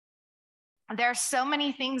There are so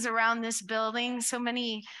many things around this building, so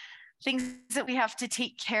many things that we have to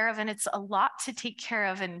take care of, and it's a lot to take care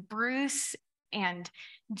of. And Bruce and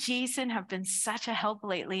Jason have been such a help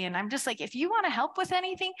lately. And I'm just like, if you want to help with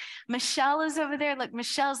anything, Michelle is over there. Look,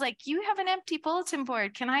 Michelle's like, you have an empty bulletin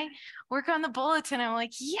board. Can I work on the bulletin? I'm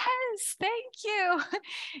like, yes, thank you.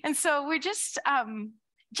 And so we're just,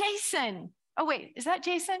 Jason. Oh, wait, is that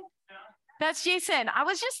Jason? That's Jason. I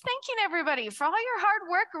was just thanking everybody for all your hard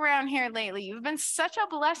work around here lately. You've been such a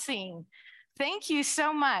blessing. Thank you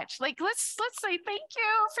so much. Like, let's say thank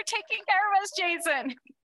you for taking care of us, Jason.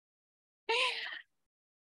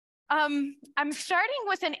 I'm starting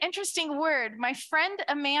with an interesting word. My friend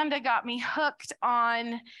Amanda got me hooked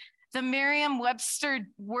on the Merriam-Webster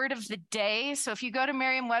word of the day. So if you go to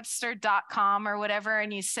merriam-webster.com or whatever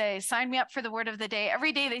and you say, sign me up for the word of the day,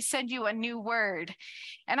 every day they send you a new word.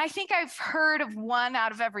 And I think I've heard of one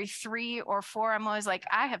out of every 3 or 4. I'm always like,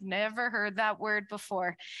 I have never heard that word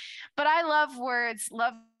before. But I love words,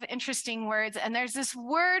 love interesting words. And there's this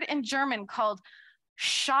word in German called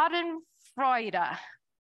Schadenfreude.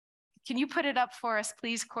 Can you put it up for us,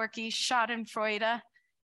 please, Corky? Schadenfreude.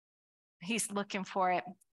 He's looking for it.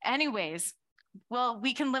 Anyways, well,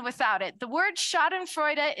 we can live without it. The word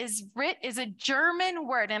Schadenfreude is a German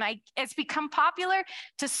word, and it's become popular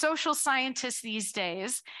to social scientists these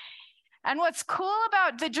days. And what's cool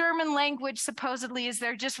about the German language, supposedly, is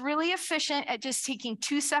they're just really efficient at just taking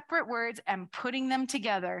 2 separate words and putting them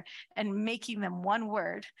together and making them one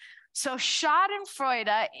word. So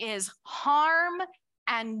Schadenfreude is harm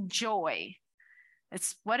and joy.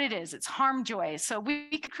 It's what it is. It's harm joy. So we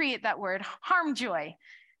could create that word, harm joy.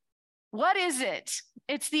 What is it?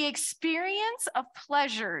 It's the experience of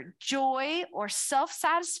pleasure, joy, or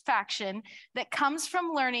self-satisfaction that comes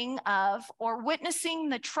from learning of or witnessing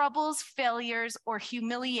the troubles, failures, or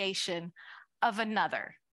humiliation of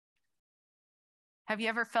another. Have you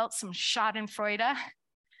ever felt some Schadenfreude?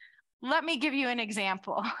 Let me give you an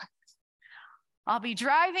example. I'll be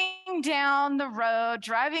driving down the road,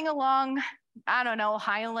 driving along, I don't know,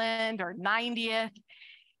 Highland or 90th,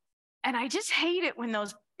 and I just hate it when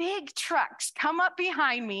those big trucks come up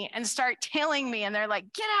behind me and start tailing me, and they're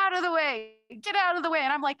like, get out of the way, get out of the way.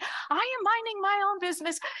 And I'm like, I am minding my own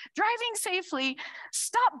business, driving safely.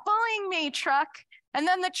 Stop bullying me, truck. And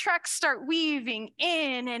then the trucks start weaving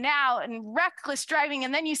in and out and reckless driving.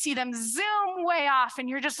 And then you see them zoom way off and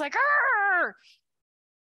you're just like, arr!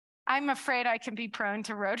 I'm afraid I can be prone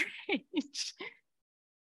to road rage.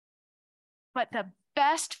 But the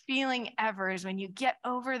best feeling ever is when you get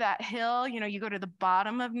over that hill, you go to the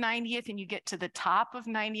bottom of 90th and you get to the top of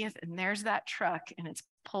 90th and there's that truck and it's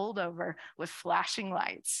pulled over with flashing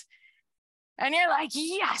lights. And you're like,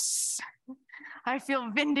 yes, I feel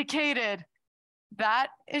vindicated. That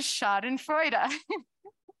is Schadenfreude.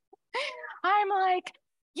 I'm like,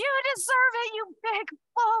 you deserve it, you big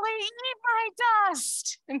bully, eat my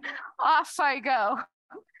dust. And off I go.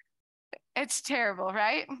 It's terrible,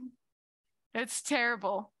 right? It's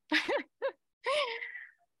terrible.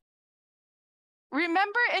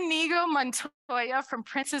 Remember Inigo Montoya from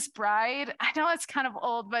Princess Bride? I know it's kind of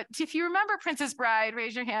old, but if you remember Princess Bride,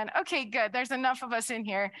 raise your hand. Okay, good. There's enough of us in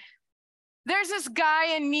here. There's this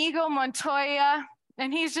guy, Inigo Montoya,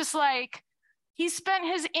 and he's just like, he spent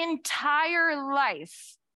his entire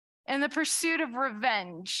life in the pursuit of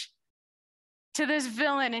revenge to this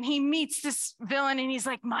villain, and he meets this villain, and he's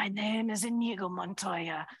like, my name is Inigo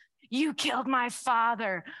Montoya. You killed my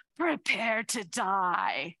father. Prepare to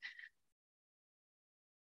die.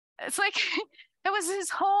 It's like, it was his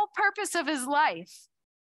whole purpose of his life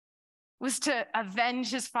was to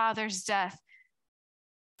avenge his father's death,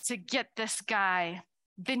 to get this guy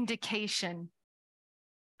vindication.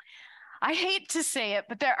 I hate to say it,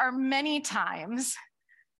 but there are many times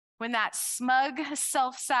when that smug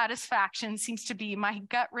self-satisfaction seems to be my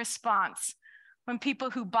gut response. When people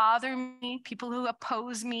who bother me, people who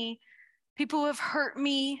oppose me, people who have hurt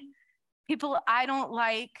me, people I don't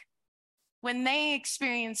like, when they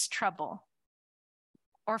experience trouble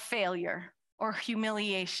or failure or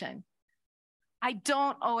humiliation, I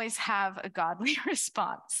don't always have a godly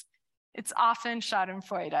response. It's often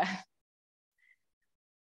Schadenfreude.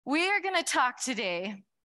 We are going to talk today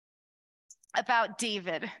about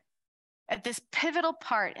David at this pivotal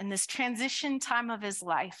part in this transition time of his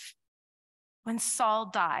life when Saul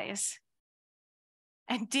dies.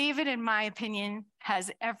 And David, in my opinion,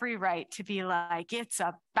 has every right to be like, it's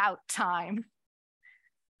about time.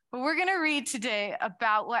 But we're going to read today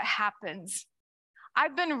about what happens.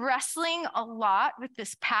 I've been wrestling a lot with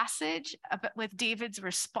this passage, with David's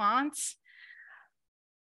response.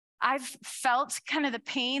 I've felt kind of the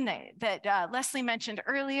pain that Leslie mentioned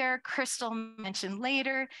earlier, Crystal mentioned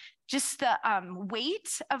later, just the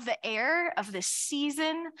weight of the air of this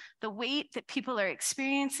season, the weight that people are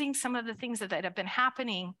experiencing, some of the things that have been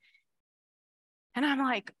happening. And I'm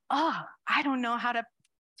like, oh, I don't know how to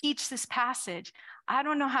teach this passage. I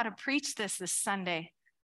don't know how to preach this Sunday,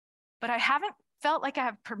 but I haven't felt like I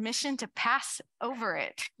have permission to pass over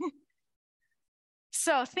it.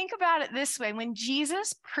 So think about it this way. When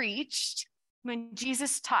Jesus preached, when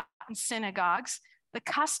Jesus taught in synagogues, the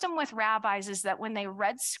custom with rabbis is that when they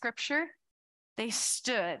read scripture, they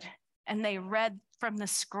stood and they read from the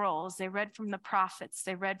scrolls, they read from the prophets,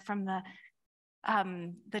 they read from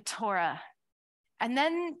the Torah. And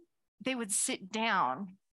then they would sit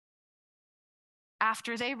down.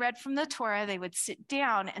 After they read from the Torah, they would sit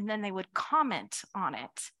down and then they would comment on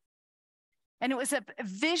it. And it was a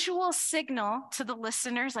visual signal to the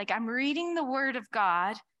listeners, like, I'm reading the word of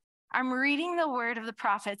God, I'm reading the word of the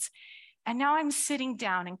prophets, and now I'm sitting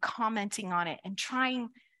down and commenting on it and trying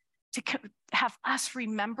to have us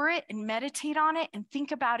remember it and meditate on it and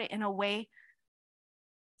think about it in a way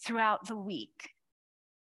throughout the week.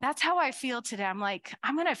 That's how I feel today. I'm like,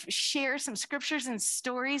 I'm going to share some scriptures and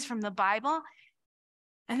stories from the Bible,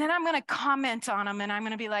 and then I'm going to comment on them, and I'm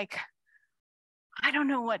going to be like, I don't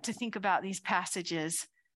know what to think about these passages,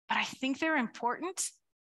 but I think they're important.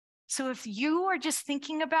 So if you are just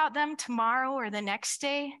thinking about them tomorrow or the next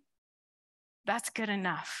day, that's good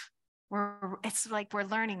enough. It's like we're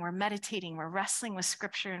learning, we're meditating, we're wrestling with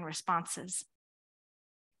scripture and responses.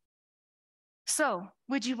 So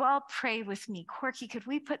would you all pray with me? Corky, could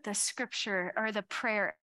we put the scripture or the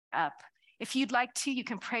prayer up? If you'd like to, you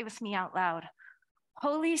can pray with me out loud.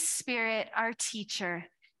 Holy Spirit, our teacher,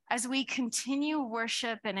 as we continue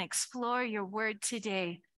worship and explore your word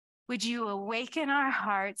today, would you awaken our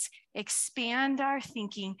hearts, expand our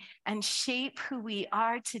thinking, and shape who we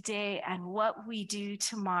are today and what we do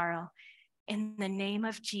tomorrow? In the name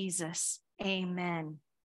of Jesus, amen.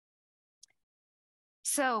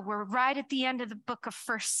 So we're right at the end of the book of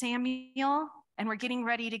 1 Samuel, and we're getting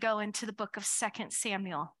ready to go into the book of 2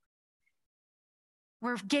 Samuel.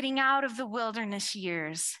 We're getting out of the wilderness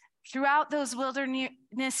years. Throughout those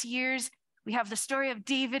wilderness years, we have the story of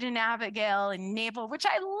David and Abigail and Nabal, which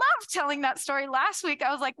I love telling that story. Last week,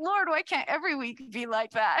 I was like, Lord, why can't every week be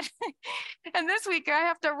like that? And this week, I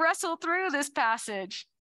have to wrestle through this passage.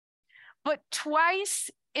 But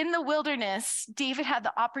twice in the wilderness, David had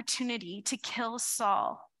the opportunity to kill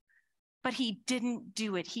Saul, but he didn't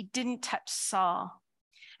do it. He didn't touch Saul.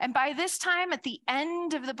 And by this time, at the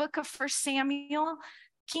end of the book of 1 Samuel,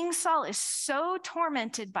 King Saul is so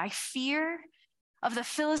tormented by fear of the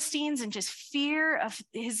Philistines and just fear of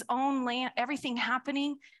his own land, everything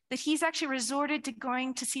happening, that he's actually resorted to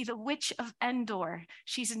going to see the witch of Endor.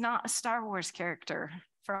 She's not a Star Wars character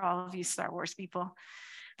for all of you Star Wars people.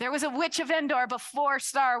 There was a witch of Endor before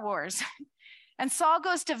Star Wars. And Saul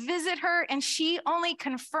goes to visit her, and she only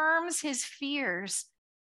confirms his fears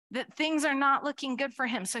that things are not looking good for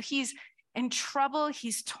him. So he's in trouble,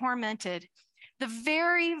 he's tormented. The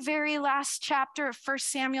very, very last chapter of 1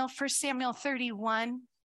 Samuel 31,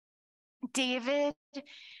 David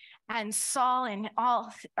and Saul and all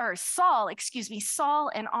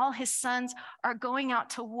his sons are going out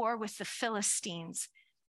to war with the Philistines.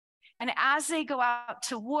 And as they go out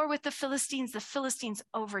to war with the Philistines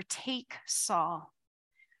overtake Saul.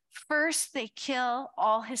 First, they kill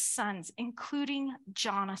all his sons, including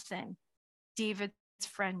Jonathan, David's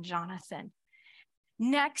friend Jonathan.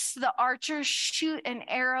 Next, the archers shoot an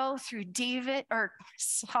arrow through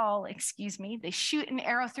Saul. They shoot an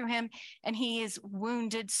arrow through him, and he is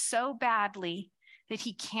wounded so badly that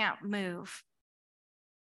he can't move.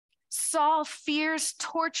 Saul fears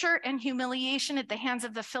torture and humiliation at the hands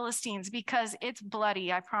of the Philistines because it's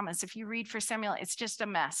bloody, I promise. If you read 1 Samuel, it's just a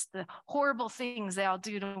mess. The horrible things they all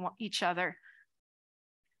do to each other.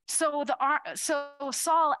 So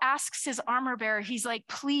Saul asks his armor bearer, he's like,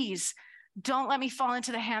 please, don't let me fall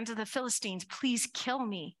into the hands of the Philistines. Please kill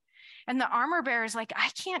me. And the armor bearer is like,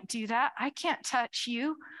 I can't do that. I can't touch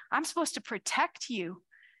you. I'm supposed to protect you.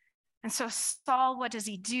 And so Saul, what does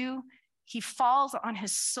he do? He falls on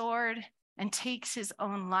his sword and takes his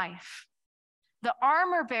own life. The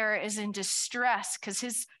armor bearer is in distress because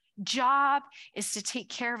his job is to take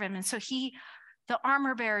care of him. And so the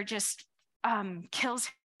armor bearer just kills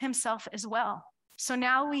himself as well. So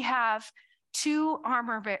now we have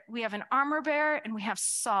we have an armor bearer and we have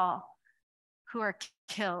Saul who are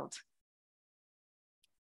killed.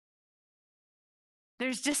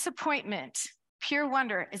 There's disappointment. Pure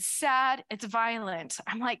wonder. It's sad. It's violent.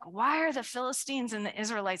 I'm like, why are the Philistines and the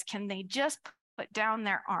Israelites, can they just put down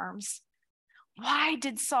their arms. Why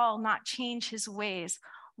did Saul not change his ways?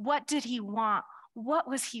 What did he want? What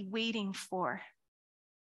was he waiting for?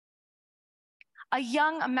 A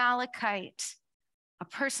young Amalekite, a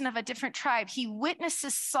person of a different tribe, he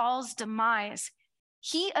witnesses Saul's demise.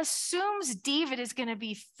 He assumes David is going to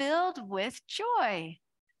be filled with joy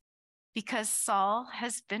because Saul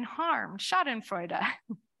has been harmed, schadenfreude.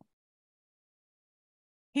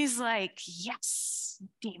 He's like, yes,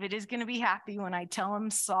 David is going to be happy when I tell him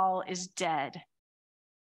Saul is dead.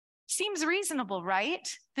 Seems reasonable, right?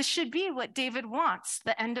 This should be what David wants,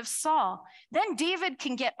 the end of Saul. Then David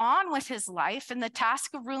can get on with his life and the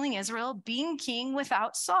task of ruling Israel, being king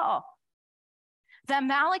without Saul. The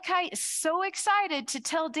Amalekite is so excited to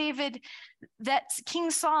tell David that King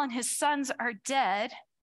Saul and his sons are dead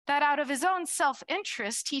that out of his own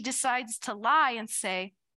self-interest, he decides to lie and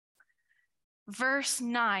say, verse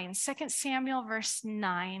 9, 2 Samuel verse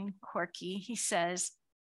 9, Corky, he says,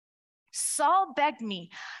 Saul begged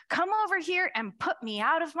me, come over here and put me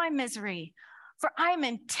out of my misery, for I am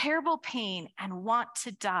in terrible pain and want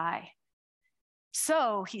to die.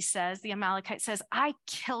 So, he says, the Amalekite says, I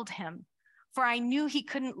killed him, for I knew he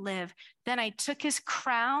couldn't live. Then I took his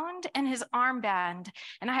crown and his armband,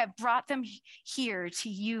 and I have brought them here to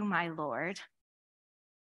you, my Lord.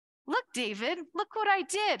 Look, David, look what I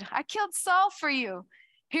did. I killed Saul for you.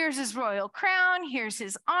 Here's his royal crown. Here's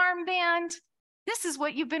his armband. This is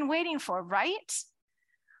what you've been waiting for, right?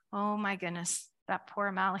 Oh my goodness, that poor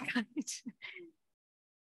Amalekite.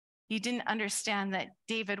 He didn't understand that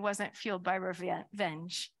David wasn't fueled by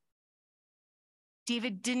revenge.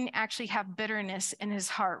 David didn't actually have bitterness in his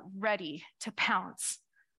heart ready to pounce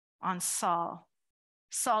on Saul.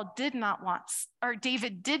 David did not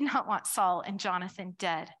want Saul and Jonathan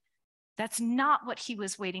dead. That's not what he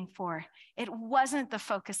was waiting for. It wasn't the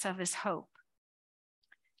focus of his hope.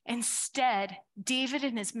 Instead, David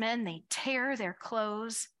and his men, they tear their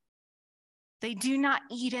clothes. They do not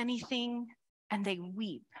eat anything, and they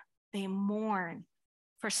weep. They mourn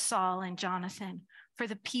for Saul and Jonathan, for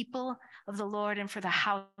the people of the Lord and for the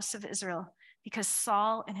house of Israel, because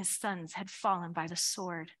Saul and his sons had fallen by the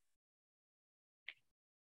sword.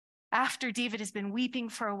 After David has been weeping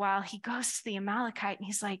for a while, he goes to the Amalekite and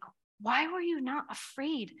he's like, why were you not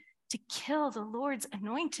afraid to kill the Lord's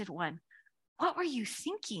anointed one? What were you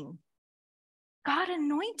thinking? God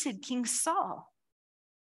anointed King Saul.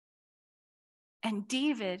 And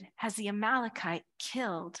David has the Amalekite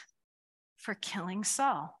killed for killing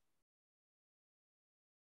Saul.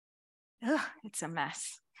 Ugh, it's a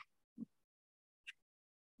mess.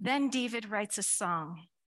 Then David writes a song.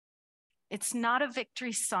 It's not a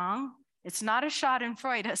victory song. It's not a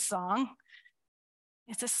schadenfreude song.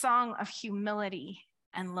 It's a song of humility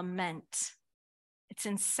and lament. It's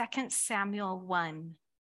in 2 Samuel 1,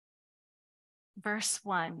 verse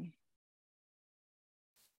 1.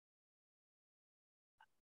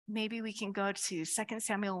 Maybe we can go to 2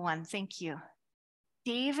 Samuel 1. Thank you.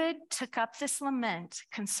 David took up this lament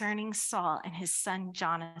concerning Saul and his son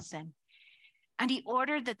Jonathan, and he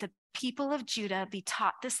ordered that the people of Judah be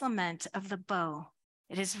taught this lament of the bow.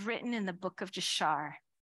 It is written in the book of Jashar.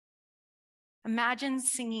 Imagine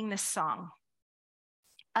singing this song.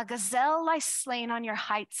 A gazelle lies slain on your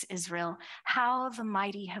heights, Israel. How the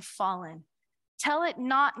mighty have fallen. Tell it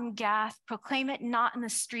not in Gath, proclaim it not in the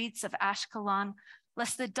streets of Ashkelon,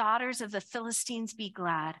 lest the daughters of the Philistines be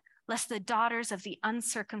glad, lest the daughters of the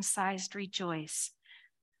uncircumcised rejoice.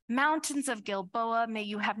 Mountains of Gilboa, may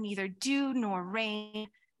you have neither dew nor rain,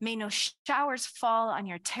 may no showers fall on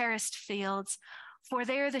your terraced fields, for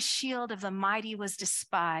there the shield of the mighty was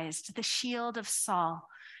despised, the shield of Saul,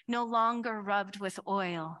 no longer rubbed with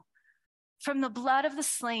oil. From the blood of the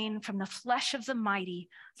slain, from the flesh of the mighty,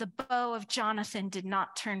 the bow of Jonathan did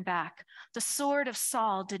not turn back. The sword of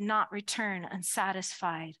Saul did not return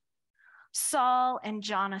unsatisfied. Saul and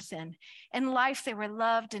Jonathan, in life they were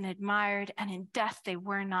loved and admired, and in death they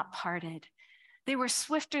were not parted. They were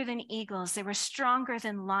swifter than eagles. They were stronger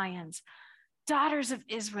than lions. Daughters of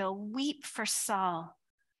Israel, weep for Saul,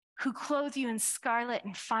 who clothed you in scarlet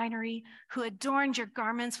and finery, who adorned your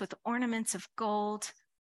garments with ornaments of gold.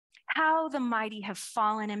 How the mighty have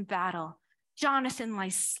fallen in battle. Jonathan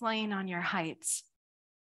lies slain on your heights.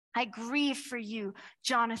 I grieve for you,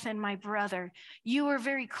 Jonathan, my brother. You were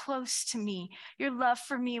very close to me. Your love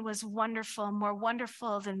for me was wonderful, more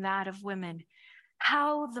wonderful than that of women.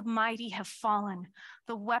 How the mighty have fallen.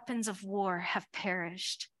 The weapons of war have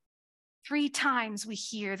perished. 3 times we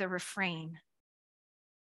hear the refrain.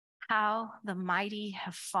 How the mighty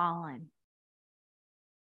have fallen.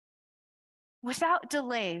 Without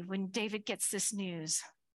delay, when David gets this news,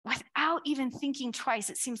 without without even thinking twice,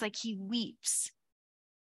 it seems like he weeps.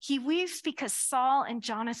 He weeps because Saul and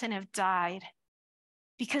Jonathan have died,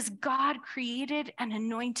 because God created and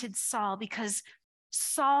anointed Saul, because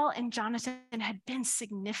Saul and Jonathan had been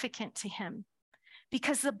significant to him,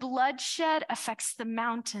 because the bloodshed affects the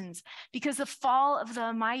mountains, because the fall of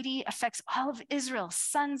the mighty affects all of Israel,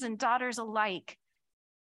 sons and daughters alike.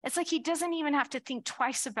 It's like he doesn't even have to think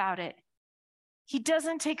twice about it. He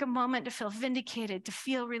doesn't take a moment to feel vindicated, to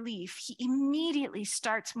feel relief. He immediately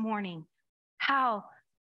starts mourning how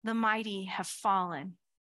the mighty have fallen.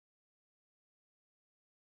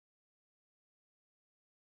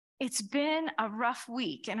 It's been a rough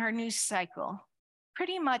week in our news cycle.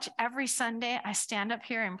 Pretty much every Sunday I stand up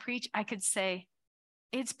here and preach, I could say,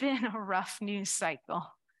 it's been a rough news cycle.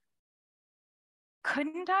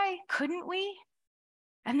 Couldn't I? Couldn't we?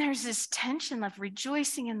 And there's this tension of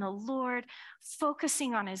rejoicing in the Lord,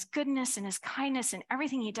 focusing on his goodness and his kindness and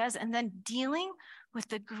everything he does, and then dealing with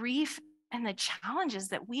the grief and the challenges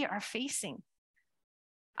that we are facing.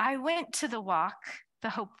 I went to the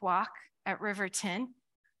Hope Walk at Riverton,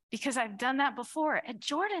 because I've done that before at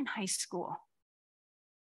Jordan High School.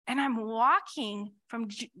 And I'm walking from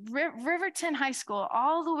Riverton High School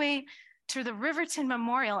all the way to the Riverton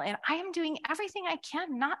Memorial, and I am doing everything I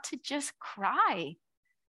can not to just cry.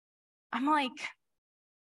 I'm like,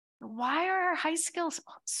 why are our high school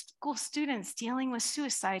students dealing with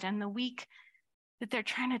suicide on the week that they're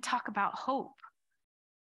trying to talk about hope?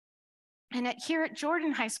 And here at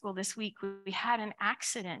Jordan High School this week, we had an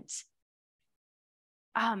accident.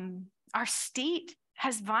 Our state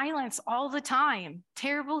has violence all the time,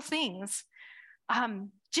 terrible things.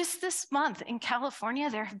 Just this month in California,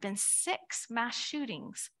 there have been 6 mass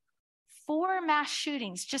shootings, 4 mass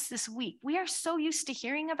shootings just this week. We are so used to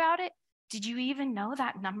hearing about it. Did you even know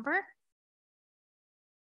that number?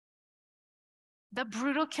 The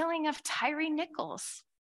brutal killing of Tyree Nichols.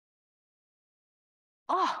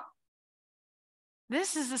 Oh,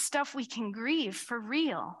 this is the stuff we can grieve for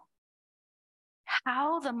real.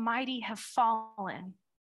 How the mighty have fallen.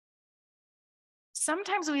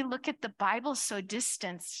 Sometimes we look at the Bible so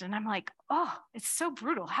distanced, and I'm like, oh, it's so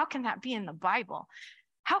brutal. How can that be in the Bible?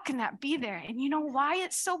 How can that be there? And you know why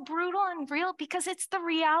it's so brutal and real? Because it's the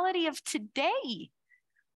reality of today.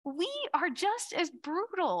 We are just as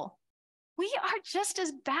brutal. We are just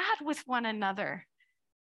as bad with one another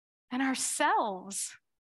and ourselves.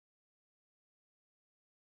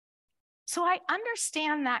 So I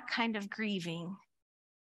understand that kind of grieving,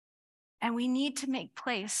 and we need to make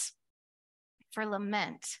place for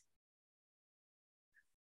lament.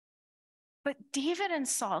 But David and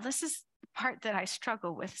Saul, this is the part that I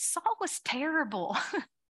struggle with. Saul was terrible.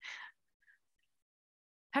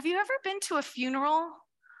 Have you ever been to a funeral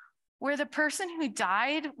where the person who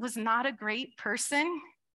died was not a great person,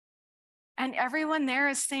 and everyone there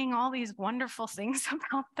is saying all these wonderful things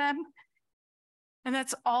about them, and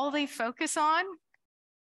that's all they focus on?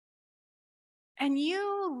 And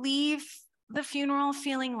you leave the funeral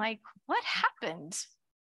feeling like, what happened?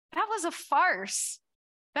 That was a farce.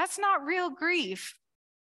 That's not real grief.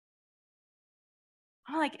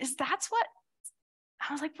 I'm like,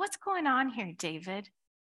 I was like, what's going on here, David?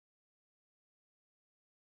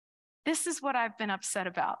 This is what I've been upset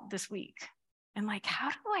about this week. And like, how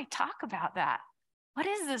do I talk about that? What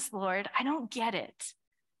is this, Lord? I don't get it.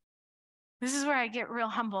 This is where I get real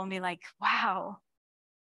humble and be like, wow.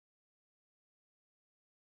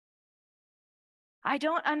 I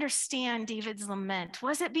don't understand David's lament.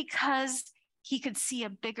 Was it because he could see a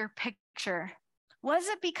bigger picture? Was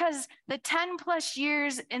it because the 10 plus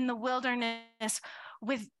years in the wilderness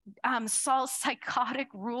with Saul's psychotic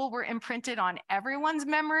rule were imprinted on everyone's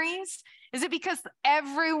memories? Is it because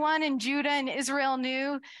everyone in Judah and Israel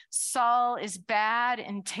knew Saul is bad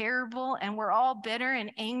and terrible and we're all bitter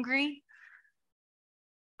and angry?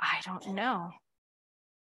 I don't know.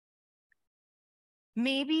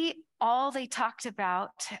 Maybe all they talked about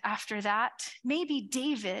after that, maybe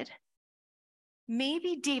David,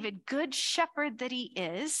 good shepherd that he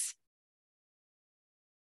is,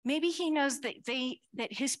 maybe he knows that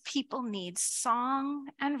his people need song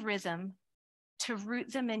and rhythm to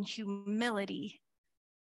root them in humility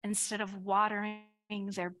instead of watering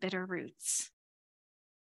their bitter roots.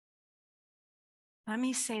 Let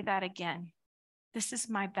me say that again. This is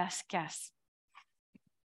my best guess.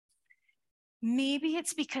 Maybe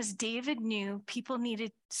it's because David knew people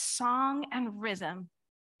needed song and rhythm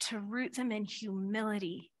to root them in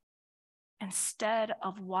humility instead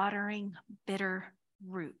of watering bitter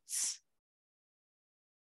roots.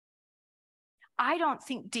 I don't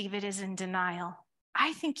think David is in denial.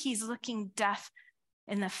 I think he's looking death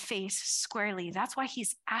in the face squarely. That's why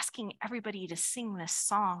he's asking everybody to sing this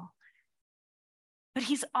song. But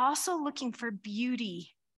he's also looking for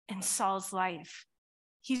beauty in Saul's life.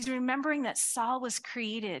 He's remembering that Saul was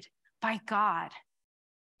created by God.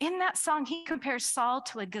 In that song, he compares Saul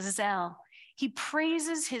to a gazelle. He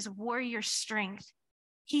praises his warrior strength.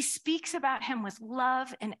 He speaks about him with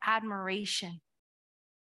love and admiration.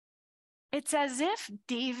 It's as if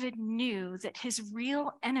David knew that his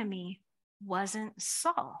real enemy wasn't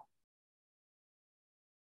Saul.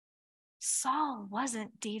 Saul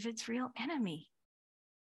wasn't David's real enemy.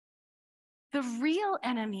 The real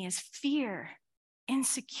enemy is fear,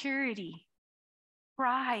 insecurity,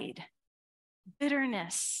 pride,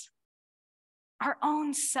 bitterness, our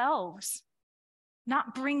own selves,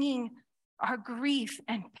 not bringing our grief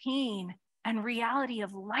and pain and reality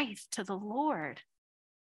of life to the Lord.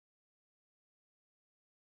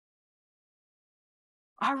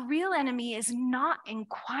 Our real enemy is not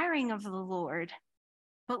inquiring of the Lord,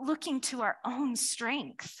 but looking to our own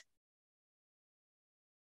strength.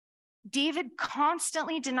 David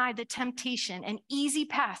constantly denied the temptation, an easy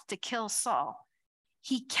path to kill Saul.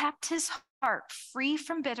 He kept his heart free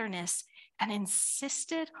from bitterness and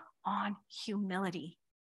insisted on humility.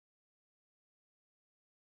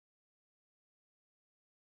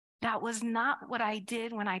 That was not what I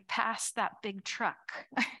did when I passed that big truck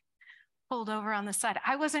pulled over on the side.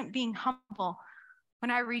 I wasn't being humble when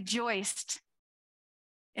I rejoiced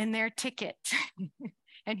in their ticket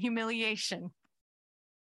and humiliation.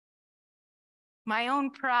 My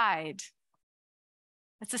own pride.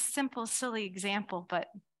 It's a simple, silly example, but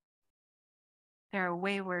there are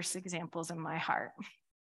way worse examples in my heart.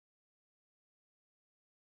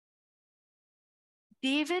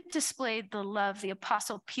 David displayed the love the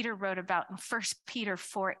Apostle Peter wrote about in 1 Peter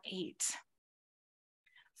 4:8.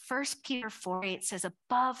 1 Peter 4:8 says,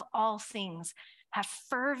 above all things, have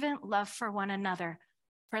fervent love for one another,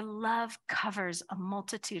 for love covers a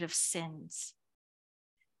multitude of sins.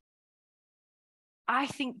 I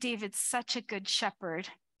think David's such a good shepherd.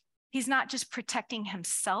 He's not just protecting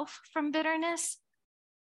himself from bitterness,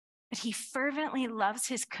 but he fervently loves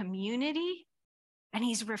his community, and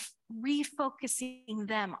he's refocusing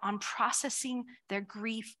them on processing their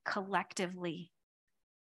grief collectively.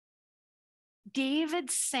 David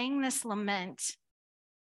sang this lament,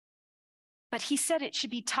 but he said it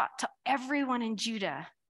should be taught to everyone in Judah.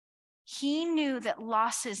 He knew that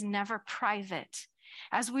loss is never private.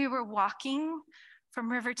 As we were walking from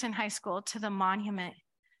Riverton High School to the monument,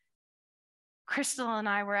 Crystal and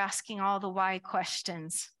I were asking all the why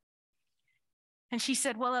questions. And she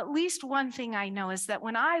said, well, at least one thing I know is that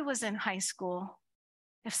when I was in high school,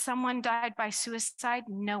 if someone died by suicide,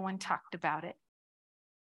 no one talked about it.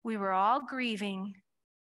 We were all grieving,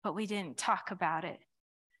 but we didn't talk about it.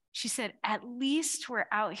 She said, at least we're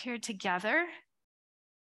out here together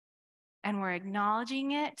and we're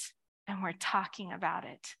acknowledging it and we're talking about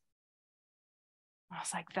it. I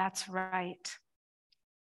was like, that's right.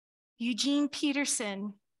 Eugene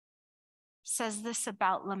Peterson says this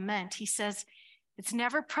about lament. He says, it's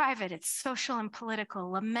never private, it's social and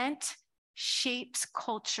political. Lament shapes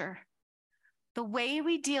culture. The way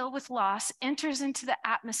we deal with loss enters into the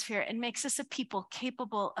atmosphere and makes us a people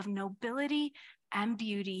capable of nobility and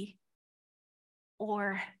beauty,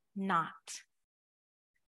 or not.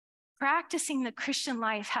 Practicing the Christian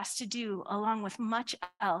life has to do, along with much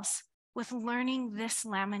else, with learning this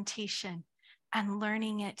lamentation and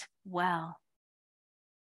learning it well.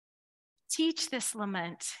 Teach this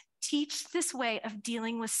lament. Teach this way of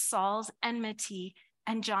dealing with Saul's enmity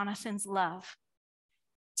and Jonathan's love.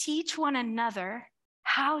 Teach one another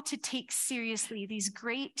how to take seriously these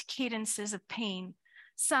great cadences of pain,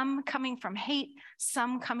 some coming from hate,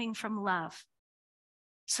 some coming from love,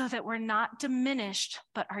 so that we're not diminished,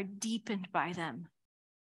 but are deepened by them.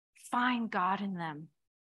 Find God in them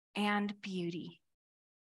and beauty.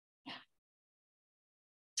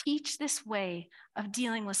 Teach this way of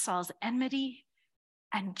dealing with Saul's enmity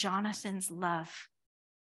and Jonathan's love.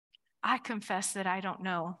 I confess that I don't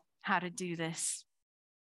know how to do this.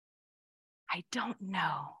 I don't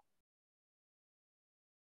know.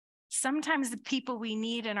 Sometimes the people we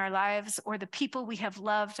need in our lives or the people we have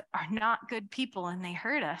loved are not good people and they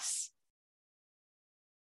hurt us.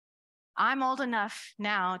 I'm old enough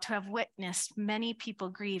now to have witnessed many people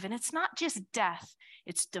grieve, and it's not just death,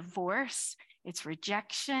 it's divorce, it's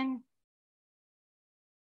rejection.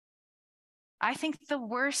 I think the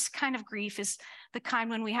worst kind of grief is the kind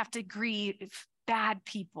when we have to grieve bad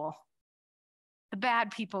people, the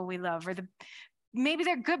bad people we love, or maybe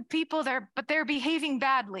they're good people, but they're behaving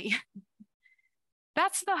badly.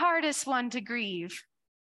 That's the hardest one to grieve.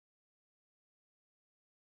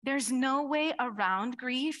 There's no way around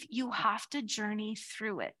grief. You have to journey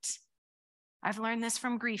through it. I've learned this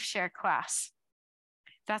from Grief Share class.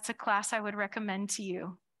 That's a class I would recommend to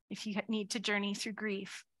you if you need to journey through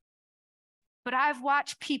grief. But I've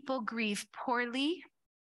watched people grieve poorly,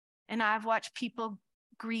 and I've watched people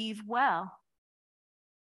grieve well.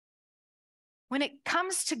 When it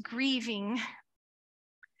comes to grieving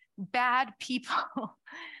bad people,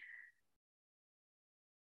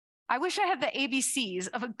 I wish I had the ABCs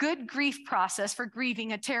of a good grief process for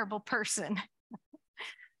grieving a terrible person.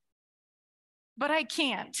 But I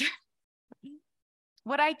can't.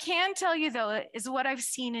 What I can tell you, though, is what I've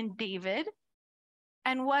seen in David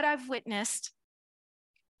and what I've witnessed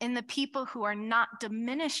in the people who are not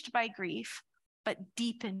diminished by grief, but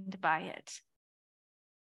deepened by it.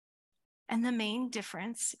 And the main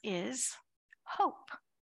difference is hope.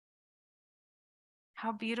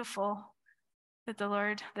 How beautiful that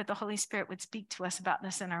the Holy Spirit would speak to us about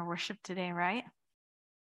this in our worship today, right?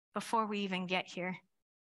 Before we even get here.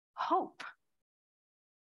 Hope.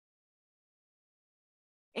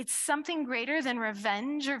 It's something greater than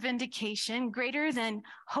revenge or vindication, greater than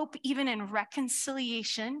hope even in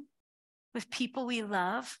reconciliation with people we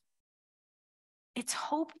love. It's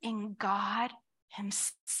hope in God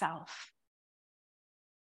himself.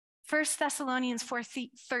 1 Thessalonians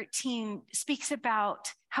 4:13 speaks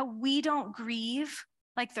about how we don't grieve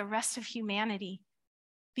like the rest of humanity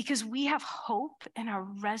because we have hope in a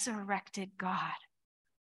resurrected God,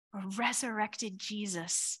 a resurrected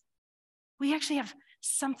Jesus. We actually have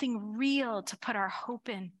something real to put our hope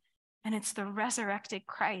in, and it's the resurrected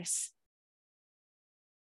Christ.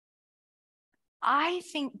 I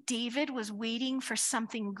think David was waiting for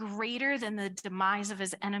something greater than the demise of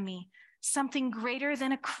his enemy, something greater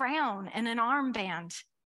than a crown and an armband,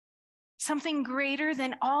 something greater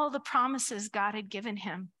than all the promises God had given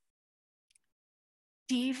him.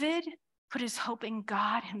 David put his hope in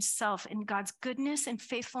God himself, in God's goodness and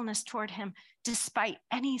faithfulness toward him, despite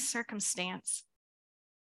any circumstance.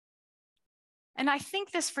 And I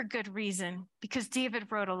think this for good reason, because David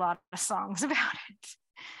wrote a lot of songs about it.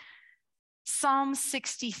 Psalm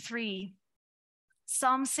 63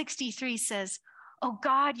 says, "Oh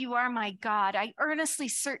God, you are my God. I earnestly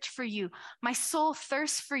search for you. My soul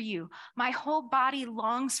thirsts for you. My whole body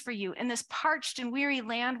longs for you. In this parched and weary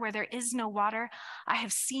land where there is no water, I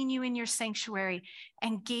have seen you in your sanctuary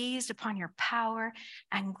and gazed upon your power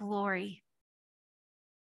and glory.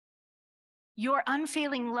 Your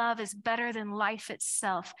unfailing love is better than life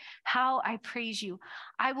itself. How I praise you.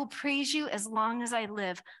 I will praise you as long as I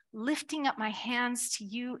live, lifting up my hands to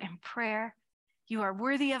you in prayer. You are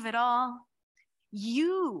worthy of it all.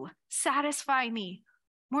 You satisfy me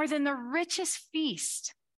more than the richest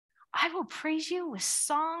feast. I will praise you with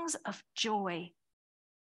songs of joy."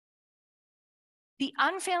 The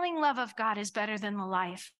unfailing love of God is better than the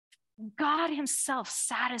life. God himself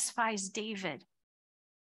satisfies David.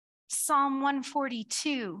 Psalm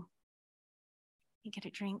 142. Let me get a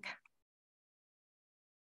drink.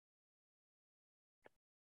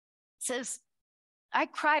 It says, "I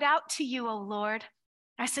cried out to you, O Lord.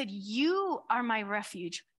 I said, you are my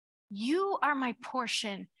refuge. You are my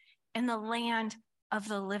portion in the land of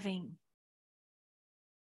the living."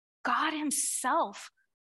 God himself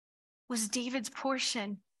was David's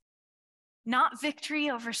portion. Not victory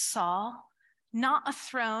over Saul, not a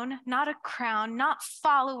throne, not a crown, not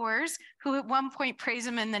followers who at one point praise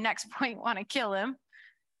him and the next point want to kill him.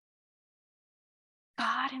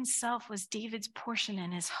 God himself was David's portion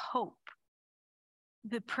and his hope,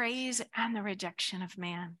 the praise and the rejection of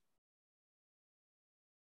man.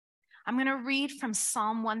 I'm going to read from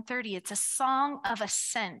Psalm 130. It's a song of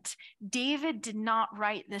ascent. David did not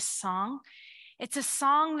write this song. It's a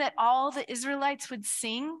song that all the Israelites would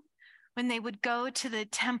sing when they would go to the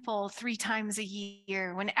temple 3 times a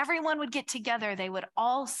year. When everyone would get together, they would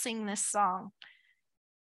all sing this song.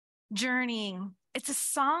 Journeying. It's a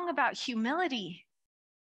song about humility.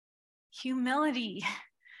 Humility.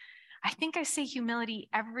 I think I say humility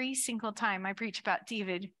every single time I preach about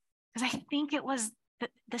David, because I think it was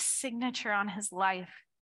the signature on his life.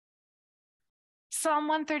 Psalm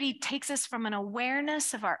 130 takes us from an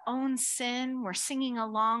awareness of our own sin. We're singing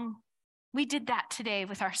along. We did that today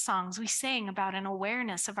with our songs. We sang about an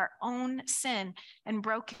awareness of our own sin and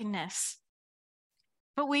brokenness.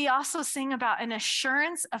 But we also sing about an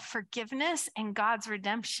assurance of forgiveness and God's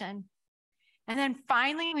redemption. And then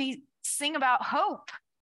finally, we sing about hope.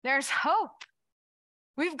 There's hope.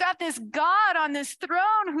 We've got this God on this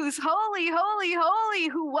throne who's holy, holy, holy,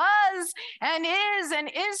 who was and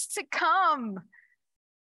is to come.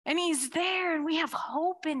 And he's there, and we have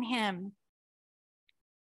hope in him.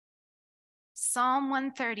 Psalm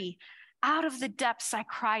 130, out of the depths I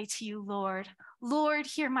cry to you, Lord. Lord,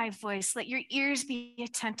 hear my voice. Let your ears be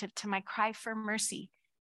attentive to my cry for mercy.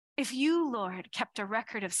 If you, Lord, kept a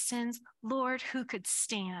record of sins, Lord, who could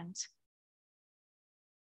stand?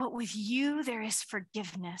 But with you, there is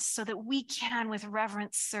forgiveness so that we can with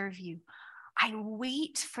reverence serve you. I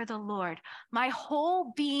wait for the Lord. My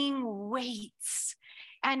whole being waits,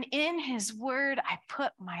 and in his word, I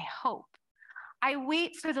put my hope. I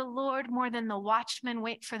wait for the Lord more than the watchmen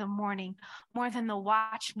wait for the morning, more than the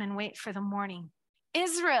watchmen wait for the morning.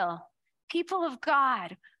 Israel, people of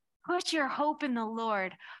God, put your hope in the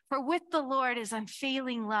Lord, for with the Lord is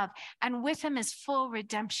unfailing love, and with him is full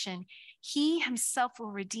redemption. He himself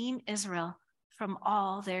will redeem Israel from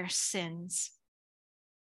all their sins.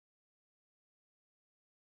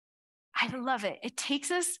 I love it. It takes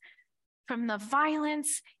us from the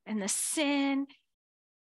violence and the sin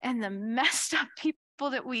and the messed up people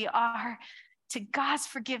that we are to God's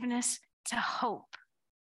forgiveness, to hope.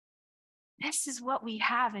 This is what we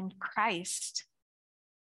have in Christ.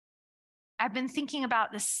 I've been thinking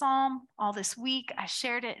about this psalm all this week. I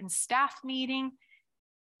shared it in staff meeting.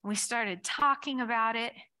 We started talking about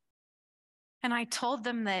it. And I told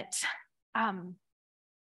them that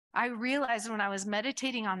I realized when I was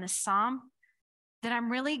meditating on this psalm that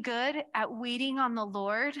I'm really good at waiting on the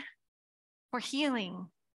Lord for healing.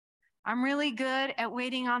 I'm really good at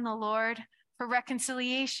waiting on the Lord for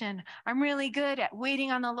reconciliation. I'm really good at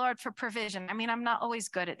waiting on the Lord for provision. I mean, I'm not always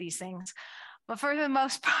good at these things, but for the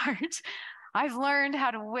most part, I've learned how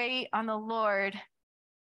to wait on the Lord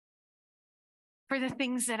for the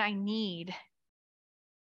things that I need.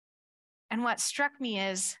 And what struck me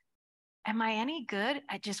is, am I any good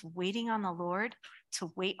at just waiting on the Lord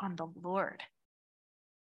to wait on the Lord?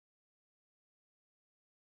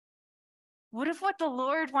 What if what the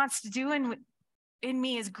Lord wants to do in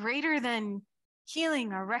me is greater than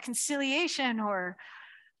healing or reconciliation or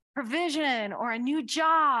provision or a new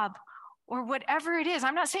job or whatever it is?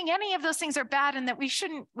 I'm not saying any of those things are bad and that we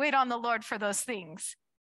shouldn't wait on the Lord for those things.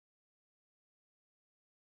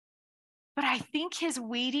 But I think his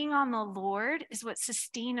waiting on the Lord is what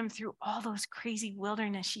sustained him through all those crazy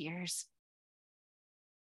wilderness years.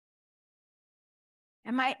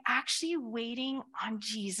 Am I actually waiting on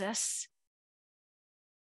Jesus?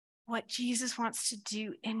 What Jesus wants to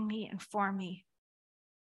do in me and for me?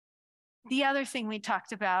 The other thing we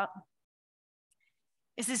talked about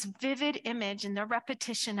is this vivid image and the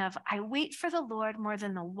repetition of, I wait for the Lord more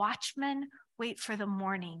than the watchmen wait for the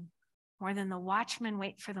morning, more than the watchmen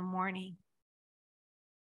wait for the morning.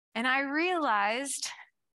 And I realized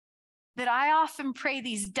that I often pray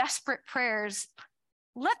these desperate prayers,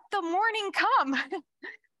 let the morning come,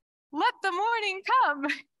 let the morning come.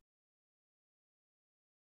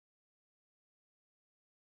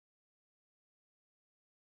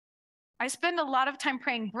 I spend a lot of time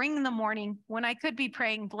praying, bring the morning, when I could be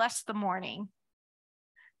praying, bless the morning,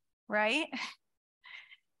 right?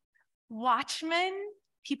 Watchmen,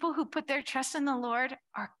 people who put their trust in the Lord,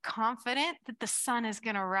 are confident that the sun is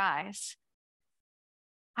going to rise.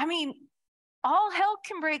 I mean, all hell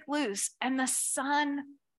can break loose, and the sun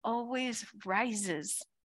always rises.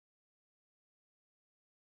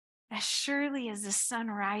 As surely as the sun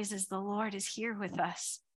rises, the Lord is here with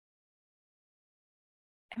us.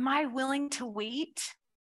 Am I willing to wait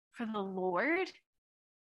for the Lord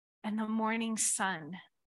and the morning sun?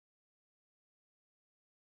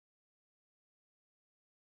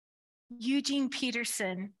 Eugene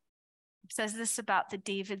Peterson says this about the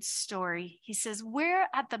David story. He says, we're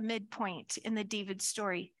at the midpoint in the David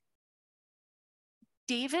story.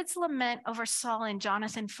 David's lament over Saul and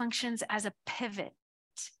Jonathan functions as a pivot.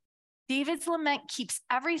 David's lament keeps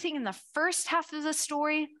everything in the first half of the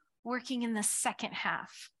story working in the second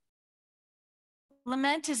half.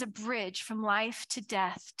 Lament is a bridge from life to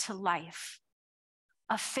death to life.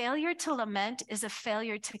 A failure to lament is a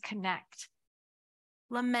failure to connect.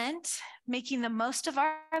 Lament, making the most of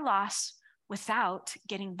our loss without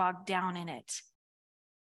getting bogged down in it,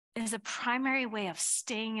 is a primary way of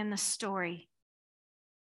staying in the story.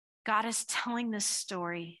 God is telling this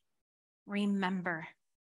story. Remember.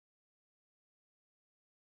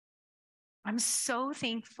 I'm so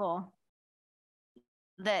thankful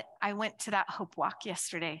that I went to that hope walk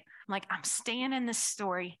yesterday. I'm like, I'm staying in this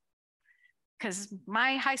story because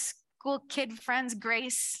my high school kid friends,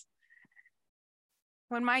 Grace,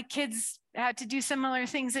 when my kids had to do similar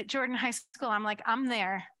things at Jordan High School, I'm like, I'm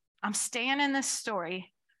there. I'm staying in this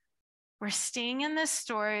story. We're staying in this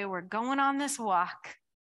story. We're going on this walk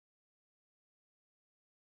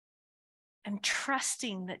and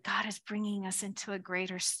trusting that God is bringing us into a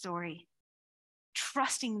greater story.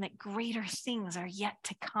 trusting that greater things are yet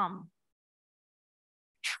to come.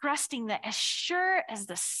 Trusting that as sure as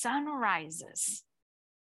the sun rises,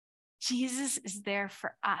 Jesus is there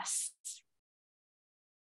for us.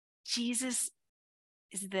 Jesus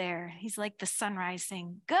is there. He's like the sunrise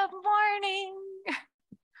saying, "Good morning.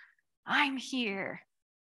 I'm here.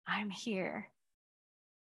 I'm here."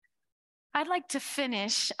 I'd like to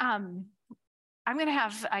finish. I'm going to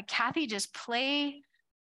have Kathy just play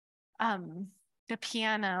the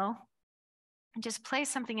piano and just play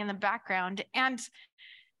something in the background. And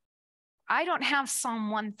I don't have Psalm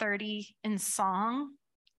 130 in song.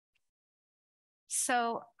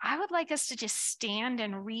 So I would like us to just stand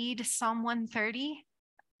and read Psalm 130.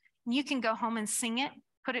 You can go home and sing it,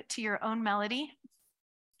 put it to your own melody.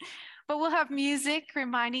 But we'll have music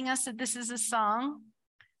reminding us that this is a song.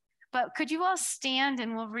 But could you all stand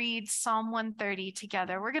and we'll read Psalm 130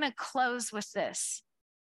 together? We're going to close with this.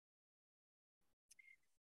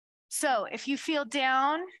 So if you feel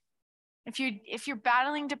down, if you're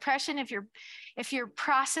battling depression, if you're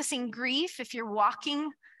processing grief, if you're walking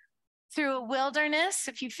through a wilderness,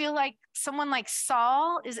 if you feel like someone like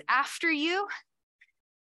Saul is after you,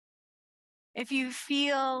 if you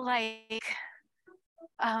feel like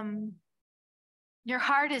your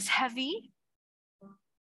heart is heavy,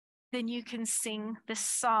 then you can sing this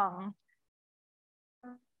song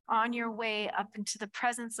on your way up into the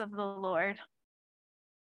presence of the Lord.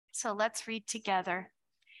 So let's read together.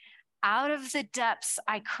 Out of the depths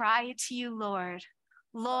I cry to you, Lord.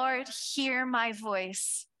 Lord, hear my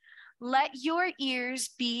voice. Let your ears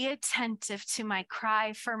be attentive to my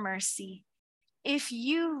cry for mercy. If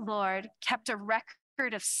you, Lord, kept a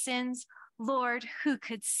record of sins, Lord, who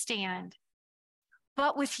could stand?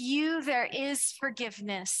 But with you there is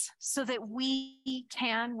forgiveness, so that we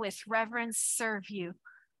can with reverence serve you.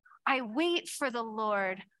 I wait for the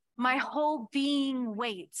Lord, my whole being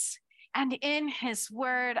waits, and in his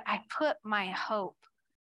word I put my hope.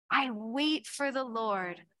 I wait for the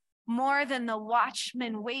Lord, more than the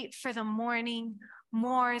watchmen wait for the morning,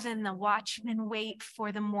 more than the watchmen wait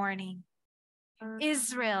for the morning.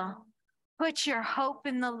 Israel, put your hope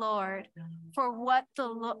in the Lord, for what the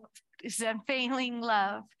Lord is unfailing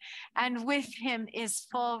love, and with him is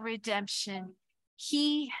full redemption.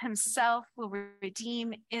 He himself will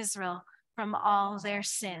redeem Israel from all their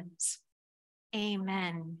sins.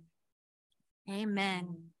 Amen.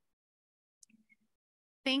 Amen.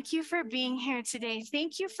 Thank you for being here today.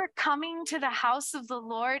 Thank you for coming to the house of the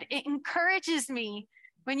Lord. It encourages me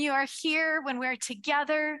when you are here, when we're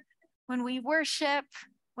together, when we worship,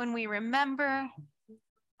 when we remember.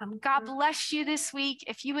 God bless you this week.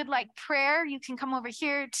 If you would like prayer, you can come over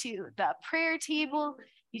here to the prayer table.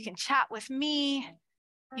 You can chat with me.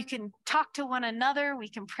 You can talk to one another. We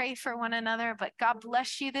can pray for one another. But God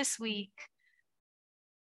bless you this week.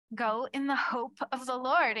 Go in the hope of the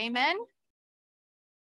Lord. Amen.